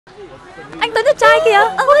Anh Tuấn đẹp trai kìa.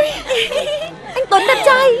 Ôi, anh Tuấn đẹp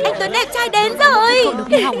trai. Anh Tuấn đẹp trai đến rồi. Cậu được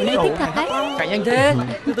đi học ở đây thích thật đấy. Cảnh anh thế.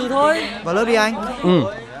 Từ từ thôi. Vào lớp đi anh.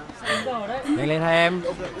 Nhanh lên hai em.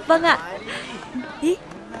 Vâng ạ. Ý.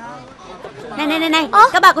 Này,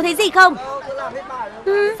 các bạn có thấy gì không?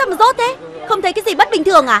 Sao mà rốt thế? Không thấy cái gì bất bình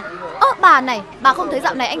thường à? Bà này, bà không thấy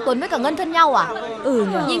dạo này anh Tuấn với cả Ngân thân nhau à?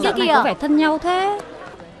 Nhìn cái kia có vẻ thân nhau thế.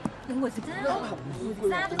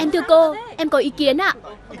 Em thưa cô, em có ý kiến ạ.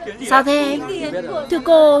 Sao thế em? Thưa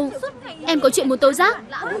cô, em có chuyện muốn tố giác.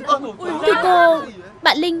 Thưa cô,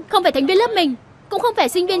 bạn Linh không phải thành viên lớp mình, cũng không phải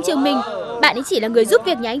sinh viên trường mình. Bạn ấy chỉ là người giúp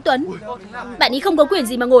việc nhà anh Tuấn. Bạn ấy không có quyền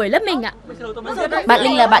gì mà ngồi ở lớp mình ạ. Bạn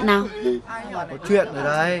Linh là bạn nào? Có chuyện ở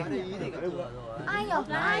đây. Ai nhỉ?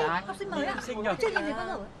 Học sinh mới ạ? Chưa nhìn thấy bao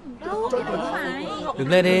giờ. Đâu, không phải. Đứng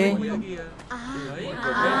lên đi.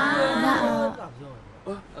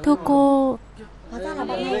 Thưa cô,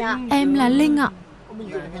 em là Linh ạ.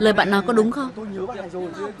 Lời bạn nói có đúng không?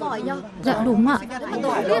 Dạ đúng ạ.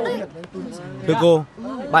 Thưa cô,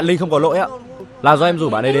 bạn Linh không có lỗi ạ. Là do em rủ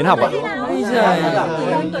bạn ấy đến học ạ.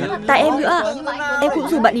 Tại em nữa ạ. Em cũng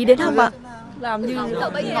rủ bạn ý đến học ạ. Làm như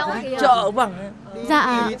chợ bằng.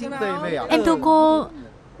 Dạ, em thưa cô,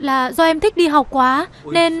 là do em thích đi học quá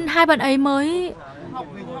nên hai bạn ấy mới...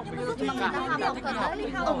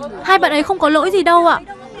 Hai bạn ấy không có lỗi gì đâu ạ.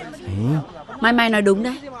 Mai nói đúng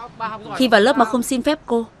đấy. Khi vào lớp mà không xin phép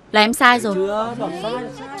cô là em sai rồi.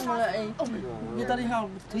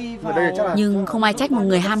 Nhưng không ai trách một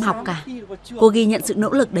người ham học cả. Cô ghi nhận sự nỗ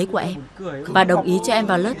lực đấy của em và đồng ý cho em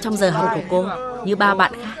vào lớp trong giờ học của cô như bao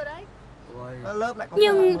bạn khác.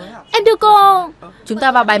 Nhưng em thưa cô... Chúng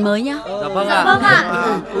ta vào bài mới nhá. Vâng ạ. Vâng ạ.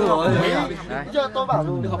 Giờ tôi bảo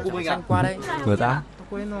được học cùng mình à? Qua đây. Người ta.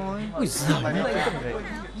 Quên nói. Ui giời.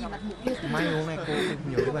 Mai hôm nay cô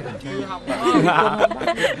nhớ cái bài kiểm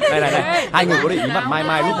tra. Này, hai người có để ý mặt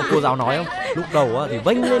Mai lúc mà cô giáo nói không? Lúc đầu thì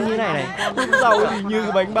vênh lên như này. Lúc sau thì như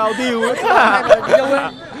cái bánh bao tiêu ấy.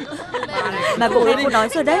 Mà cô nghe cô nói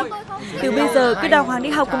rồi đấy. Từ bây giờ cứ đàng hoàng đi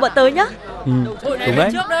học cùng bọn tớ nhá. Đúng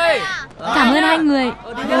đấy. Cảm ơn hai người.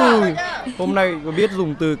 Hôm nay có biết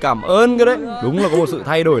dùng từ cảm ơn cơ đấy. Đúng là có một sự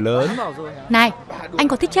thay đổi lớn. Này, anh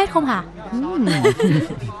có thích chết không hả?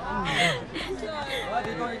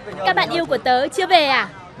 Các bạn yêu của tớ chưa về à?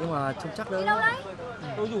 Nhưng mà trông chắc đâu.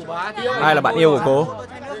 Ai là bạn yêu của cô?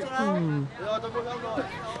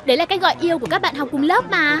 Đấy là cách gọi yêu của các bạn học cùng lớp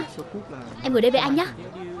mà. Em ngồi đây với anh nhá.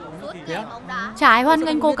 Chả ai hoan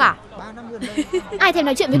nghênh cô cả. Ai thèm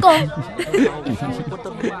nói chuyện với cô?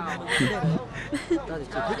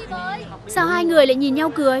 Sao hai người lại nhìn nhau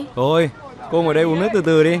cười? Thôi, cô ngồi đây uống nước từ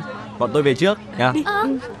từ đi. Bọn tôi về trước nha.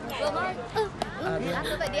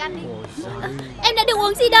 Em đã được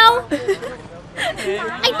uống gì đâu.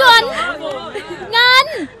 Anh Tuấn,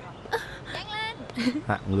 Ngân.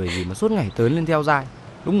 Hạng người gì mà suốt ngày tới lên theo dai.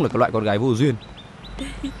 Đúng là cái loại con gái vô duyên.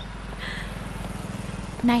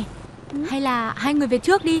 Này, hay là hai người về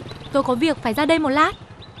trước đi. Tôi có việc phải ra đây một lát.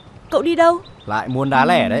 Cậu đi đâu? Lại muốn đá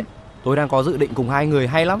lẻ đấy. Tôi đang có dự định cùng hai người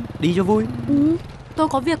hay lắm. Đi cho vui. Tôi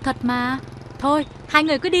có việc thật mà. Thôi, hai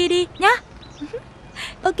người cứ đi đi nhá.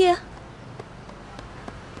 Ơ kìa.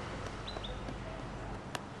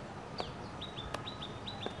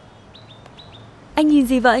 Anh nhìn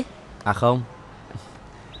gì vậy? À không.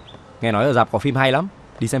 Nghe nói ở rạp có phim hay lắm.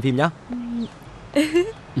 Đi xem phim nhá.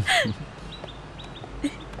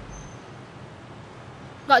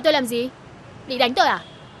 Gọi tôi làm gì? Định đánh tôi à?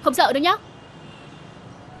 Không sợ đâu nhá.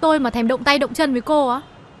 Tôi mà thèm động tay động chân với cô á.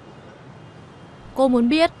 Cô muốn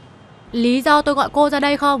biết lý do tôi gọi cô ra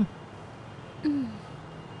đây không?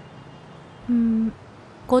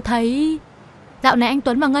 Cô thấy dạo này anh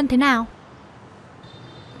Tuấn và Ngân thế nào?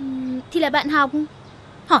 Thì là bạn học.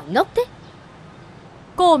 Hỏi ngốc thế.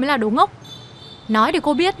 Cô mới là đồ ngốc. Nói để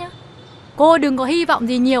cô biết nhá. Cô đừng có hy vọng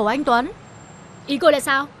gì nhiều ở anh Tuấn. Ý cô là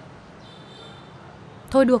sao?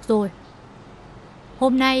 Thôi được rồi.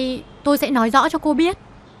 Hôm nay tôi sẽ nói rõ cho cô biết.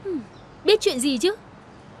 Biết chuyện gì chứ?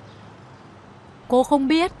 Cô không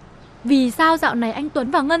biết vì sao dạo này anh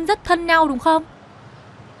Tuấn và Ngân rất thân nhau đúng không?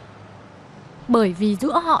 Bởi vì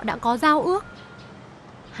giữa họ đã có giao ước.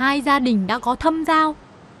 Hai gia đình đã có thâm giao.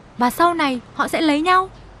 Và sau này họ sẽ lấy nhau.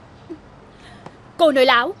 Cô nói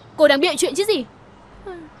láo. Cô đang bịa chuyện chứ gì.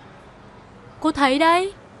 Cô thấy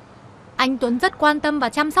đấy. Anh Tuấn rất quan tâm và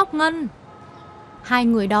chăm sóc Ngân. Hai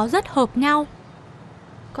người đó rất hợp nhau.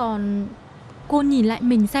 Còn cô nhìn lại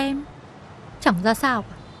mình xem, chẳng ra sao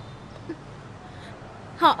cả.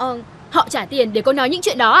 Họ trả tiền để cô nói những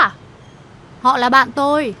chuyện đó à? Họ là bạn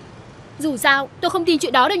tôi. Dù sao tôi không tin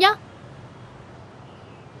chuyện đó đâu nhá.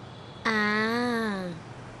 À,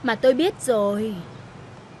 mà tôi biết rồi.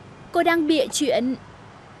 Cô đang bịa chuyện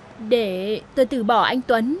Để tôi từ bỏ anh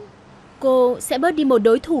Tuấn, cô sẽ bớt đi một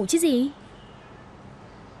đối thủ chứ gì.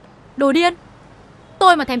 Đồ điên,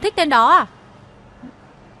 tôi mà thèm thích tên đó à?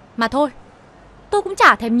 Mà thôi, tôi cũng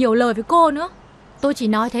chả thèm nhiều lời với cô nữa. Tôi chỉ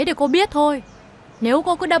nói thế để cô biết thôi. Nếu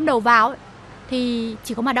cô cứ đâm đầu vào ấy, thì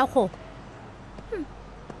chỉ có mà đau khổ.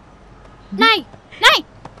 Này, này!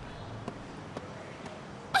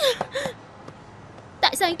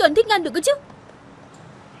 Tại sao anh Tuấn thích Ngân được cơ chứ?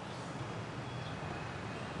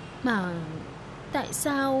 Mà tại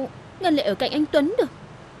sao Ngân lại ở cạnh anh Tuấn được?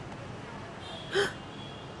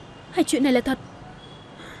 Hay chuyện này là thật?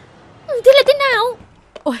 Thế là thế nào?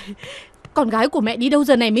 Ôi, con gái của mẹ đi đâu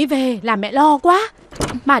giờ này mới về, làm mẹ lo quá.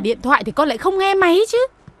 Mà điện thoại thì con lại không nghe máy chứ.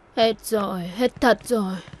 Hết rồi, hết thật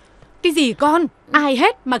rồi. Cái gì con? Ai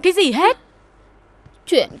hết mà cái gì hết?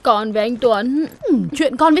 Chuyện con với anh Tuấn.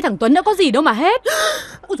 Chuyện con với thằng Tuấn đã có gì đâu mà hết.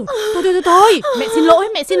 Ôi dồi, thôi, mẹ xin lỗi,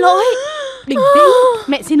 mẹ xin lỗi. Bình tĩnh,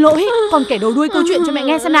 mẹ xin lỗi. Con kể đầu đuôi câu chuyện cho mẹ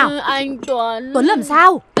nghe xem nào. Anh Tuấn. Tuấn làm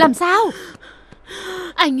sao? Làm sao?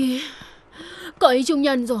 Anh ấy có ý chung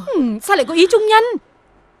nhân rồi. Sao lại có ý chung nhân?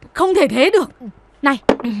 Không thể thế được. Này,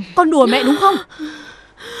 con đùa mẹ đúng không?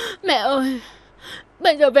 Mẹ ơi,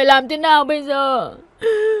 bây giờ phải làm thế nào bây giờ?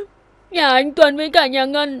 Nhà anh Tuấn với cả nhà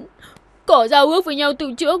Ngân có giao ước với nhau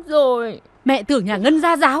từ trước rồi. Mẹ tưởng nhà Ngân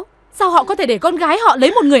gia giáo. Sao họ có thể để con gái họ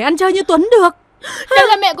lấy một người ăn chơi như Tuấn được? Đây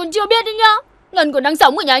là mẹ còn chưa biết đấy nhá. Ngân còn đang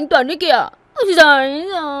sống ở nhà anh Tuấn đấy kìa. Giời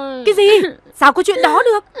ơi. Cái gì? Sao có chuyện đó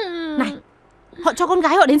được? Này, họ cho con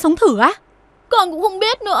gái họ đến sống thử á? Con cũng không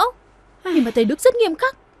biết nữa. Nhưng mà thầy Đức rất nghiêm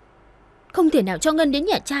khắc, không thể nào cho Ngân đến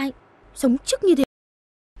nhà trai sống chức như thế.